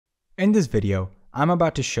In this video, I'm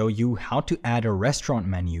about to show you how to add a restaurant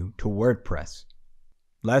menu to WordPress.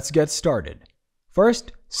 Let's get started.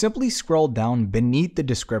 First, simply scroll down beneath the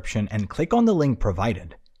description and click on the link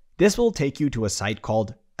provided. This will take you to a site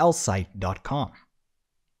called elsite.com.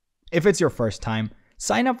 If it's your first time,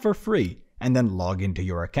 sign up for free and then log into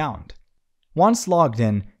your account. Once logged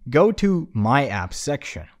in, go to My Apps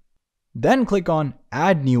section. Then click on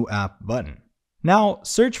Add New App button. Now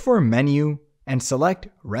search for Menu and select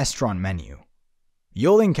Restaurant Menu.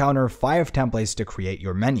 You'll encounter 5 templates to create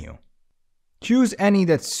your menu. Choose any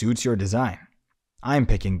that suits your design. I'm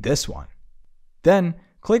picking this one. Then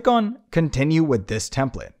click on Continue with this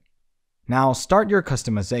template. Now start your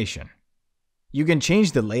customization. You can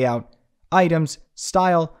change the layout, items,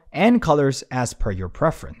 style, and colors as per your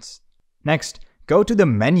preference. Next, go to the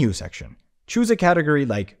menu section. Choose a category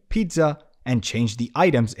like pizza and change the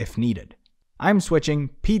items if needed. I'm switching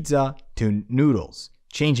pizza to noodles,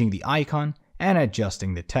 changing the icon and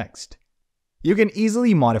adjusting the text. You can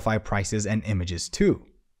easily modify prices and images too.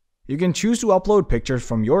 You can choose to upload pictures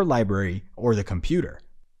from your library or the computer.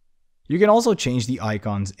 You can also change the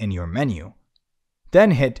icons in your menu.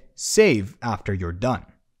 Then hit Save after you're done.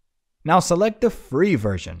 Now select the free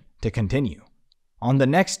version to continue. On the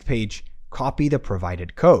next page, copy the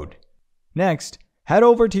provided code. Next, head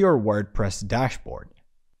over to your WordPress dashboard.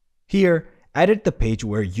 Here, edit the page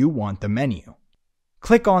where you want the menu.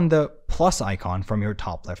 Click on the plus icon from your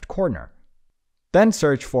top left corner. Then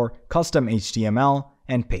search for Custom HTML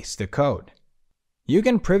and paste the code. You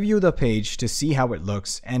can preview the page to see how it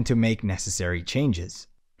looks and to make necessary changes.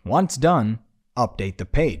 Once done, update the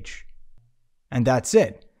page. And that's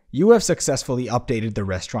it. You have successfully updated the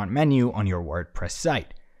restaurant menu on your WordPress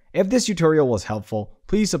site. If this tutorial was helpful,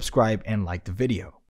 please subscribe and like the video.